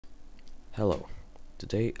Hello,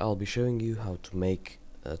 today I'll be showing you how to make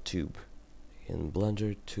a tube in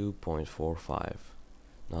Blender 2.45,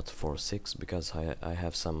 not 4.6 because I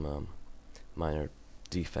have some minor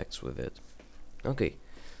defects with it. Okay,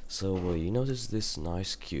 so you notice this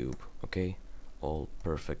nice cube, okay, all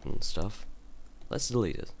perfect and stuff. Let's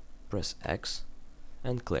delete it. Press X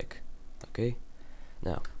and click, okay.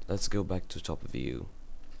 Now let's go back to top view,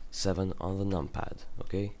 7 on the numpad,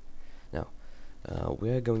 okay. Now we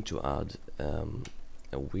are going to add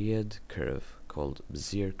a weird curve called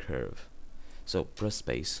Bezier curve. So press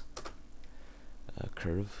space,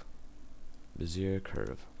 curve, Bezier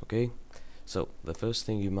curve, okay? So the first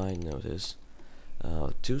thing you might notice,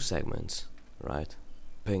 two segments, right?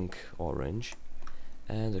 Pink, orange,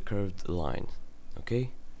 and a curved line, okay?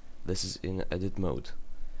 This is in edit mode.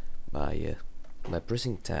 By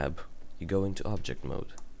pressing tab, you go into object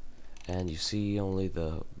mode, and you see only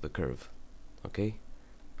the curve. Okay,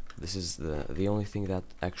 this is the only thing that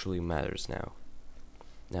actually matters now.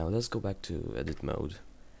 Now let's go back to edit mode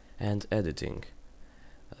and editing,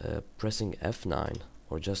 pressing F9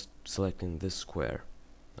 or just selecting this square.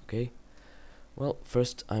 Okay, well,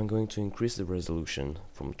 first I'm going to increase the resolution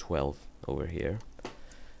from 12 over here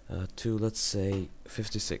to, let's say,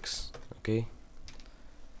 56. Okay,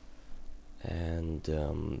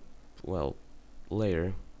 and well,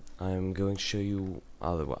 later I'm going to show you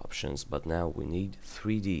other options, but now we need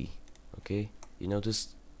 3D. Okay, you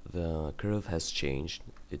notice the curve has changed,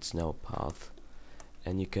 it's now path,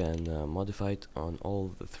 and you can modify it on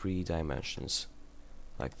all the 3 dimensions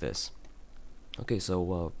like this. Okay,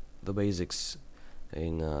 so the basics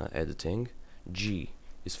in editing: G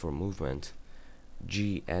is for movement,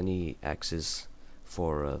 G any axis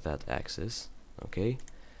for that axis, okay,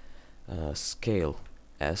 scale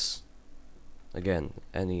S, again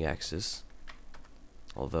any axis,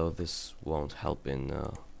 although this won't help in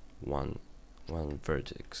one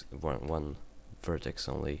vertex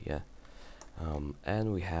only, yeah.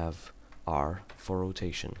 And we have R for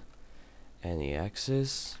rotation, any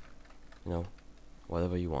axis, you know,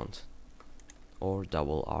 whatever you want, or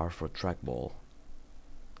double R for trackball,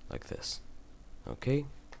 like this. Okay,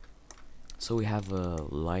 so we have a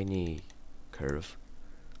liney curve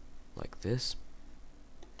like this,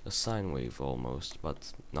 a sine wave almost,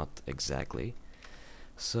 but not exactly.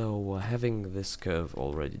 So having this curve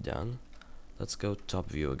already done, let's go top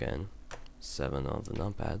view again, 7 on the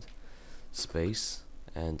numpad, space,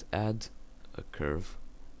 and add a curve,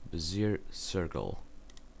 Bezier circle.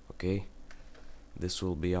 Okay, this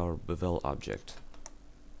will be our bevel object.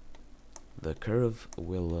 The curve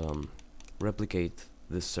will replicate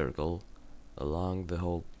this circle along the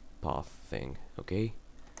whole path thing. Okay,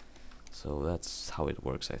 so that's how it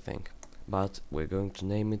works, I think, but we're going to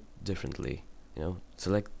name it differently. You know,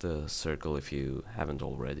 select the circle if you haven't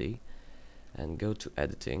already, and go to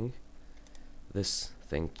editing. This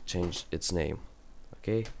thing changed its name.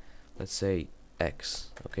 Okay, let's say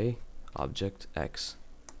X. Okay, object X.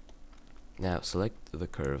 Now select the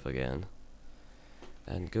curve again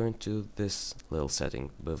and go into this little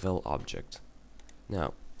setting, bevel object.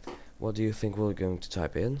 Now, what do you think we're going to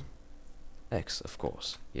type in? X, of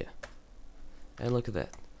course, yeah. And look at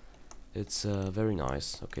that, it's very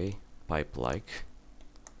nice. Okay, pipe-like,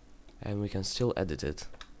 and we can still edit it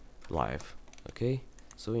live. Okay,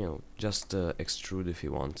 so you know, just extrude if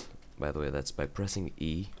you want. By the way, that's by pressing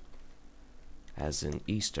E, as in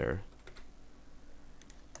Easter,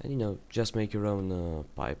 and you know, just make your own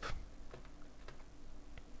pipe.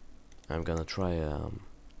 I'm gonna try a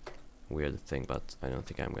weird thing, but I don't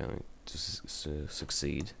think I'm going to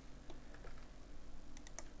succeed.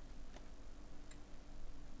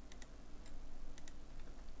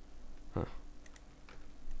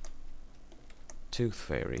 Tooth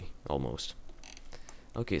fairy, almost.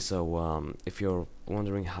 Okay, so if you're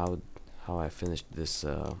wondering how I finished this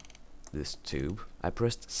this tube, I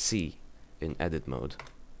pressed C in edit mode,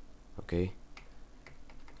 okay,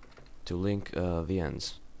 to link the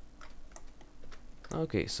ends.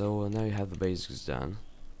 Okay, so now you have the basics done.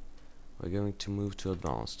 We're going to move to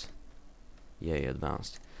advanced. Yay,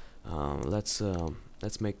 advanced. Let's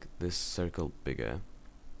make this circle bigger.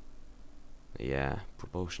 Yeah,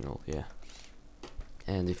 proportional, yeah.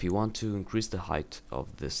 And if you want to increase the height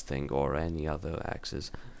of this thing or any other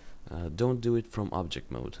axis, don't do it from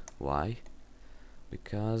object mode. Why?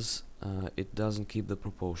 Because it doesn't keep the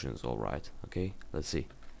proportions alright. Okay, let's see.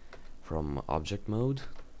 From object mode,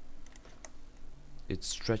 it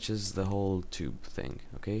stretches the whole tube thing.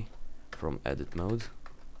 Okay, from edit mode,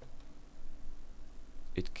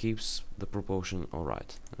 it keeps the proportion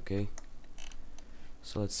alright. Okay,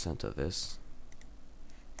 so let's center this.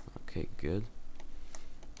 Okay, good.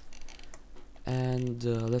 And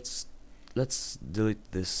let's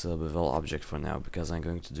delete this bevel object for now, because I'm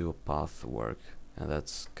going to do a path work, and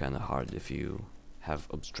that's kind of hard if you have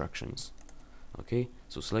obstructions. Okay,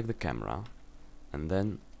 so select the camera and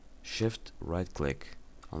then shift right click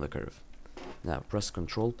on the curve. Now press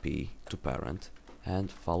Ctrl P to parent and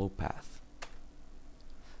follow path.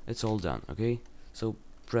 It's all done. Okay, so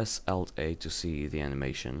press Alt A to see the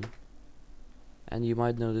animation, and you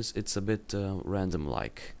might notice it's a bit random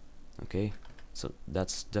like. Okay, so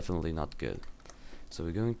that's definitely not good. So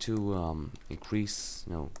we're going to increase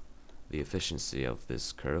the efficiency of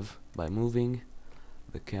this curve by moving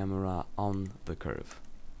the camera on the curve.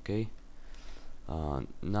 Okay,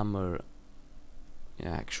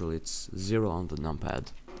 actually it's 0 on the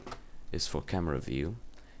numpad is for camera view,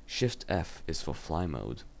 Shift F is for fly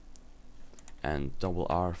mode, and double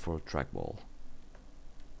R for trackball.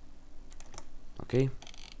 Okay,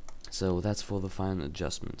 so that's for the fine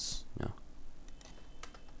adjustments.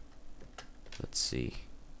 Let's see.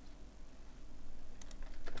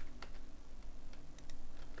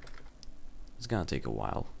 It's gonna take a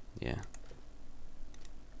while, yeah.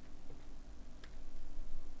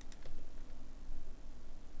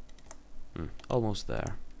 Almost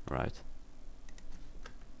there, right?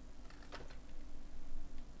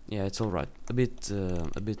 Yeah, it's alright. A bit,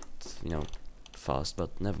 fast,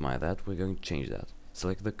 but never mind that. We're going to change that.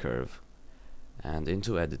 Select the curve, and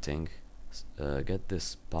into editing, get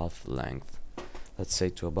this path length. Let's say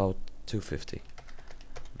to about 250.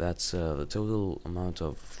 That's the total amount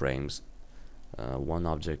of frames one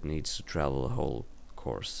object needs to travel a whole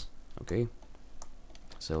course. Okay,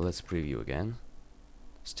 so let's preview again.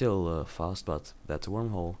 Still fast, but that's a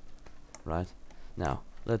wormhole, right? Now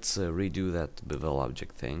let's redo that bevel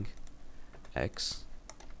object thing, X,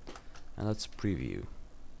 and let's preview.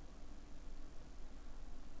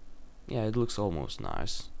 Yeah, it looks almost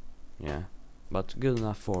nice, yeah, but good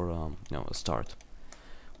enough for a start.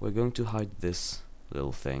 We're going to hide this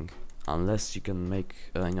little thing, unless you can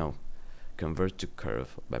make convert to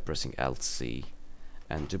curve by pressing Alt+C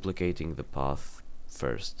and duplicating the path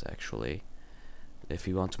first, actually, if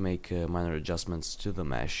you want to make minor adjustments to the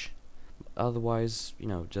mesh. Otherwise,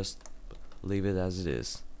 just leave it as it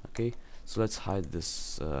is. Okay, so let's hide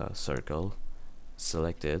this circle,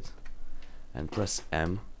 select it, and press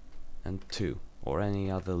M and 2 or any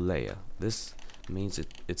other layer. This means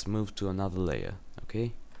it's moved to another layer.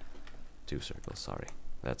 Okay, 2 circles, sorry,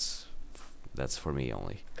 that's for me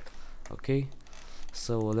only. Okay,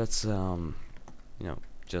 so let's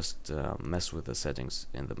just mess with the settings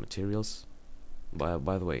in the materials.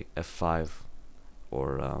 By the way, F5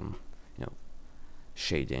 or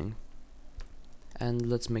shading, and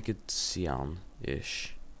let's make it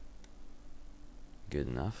cyan-ish. Good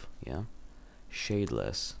enough, yeah.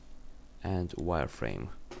 Shadeless and wireframe.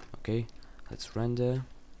 Okay, let's render.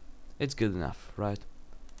 It's good enough, right?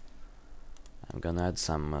 I'm gonna add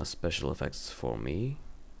some special effects for me.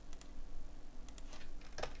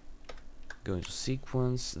 Go into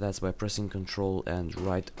sequence. That's by pressing Ctrl and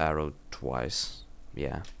right arrow twice.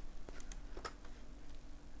 Yeah.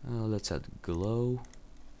 Let's add glow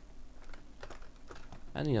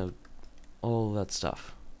and all that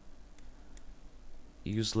stuff.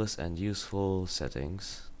 Useless and useful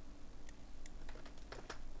settings,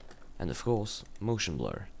 and of course motion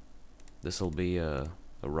blur. This will be a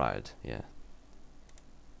ride, yeah.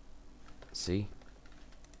 See?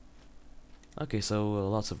 Okay, so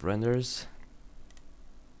lots of renders,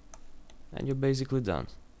 and you're basically done.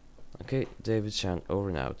 Okay, David Chan over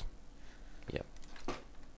and out.